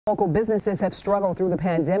Local businesses have struggled through the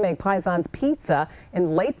pandemic. Paisan's Pizza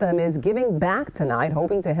in Latham is giving back tonight,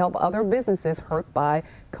 hoping to help other businesses hurt by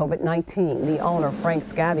COVID-19. The owner, Frank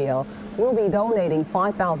Scavio, will be donating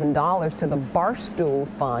 $5,000 to the Barstool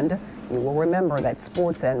Fund. You will remember that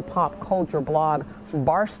sports and pop culture blog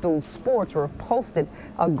Barstool Sports posted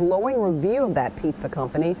a glowing review of that pizza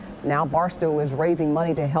company. Now Barstool is raising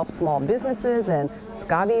money to help small businesses, and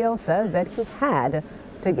Scavio says that he had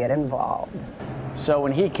to get involved. So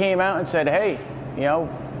when he came out and said, hey,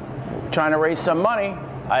 trying to raise some money,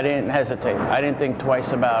 I didn't hesitate. I didn't think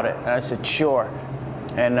twice about it. And I said, sure.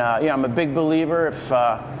 And I'm a big believer if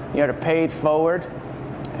to pay it forward,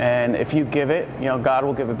 and if you give it, God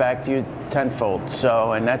will give it back to you tenfold.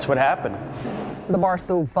 So, and that's what happened. The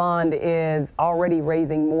Barstool Fund is already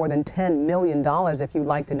raising more than $10 million. If you'd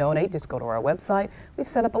like to donate, just go to our website. We've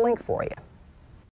set up a link for you.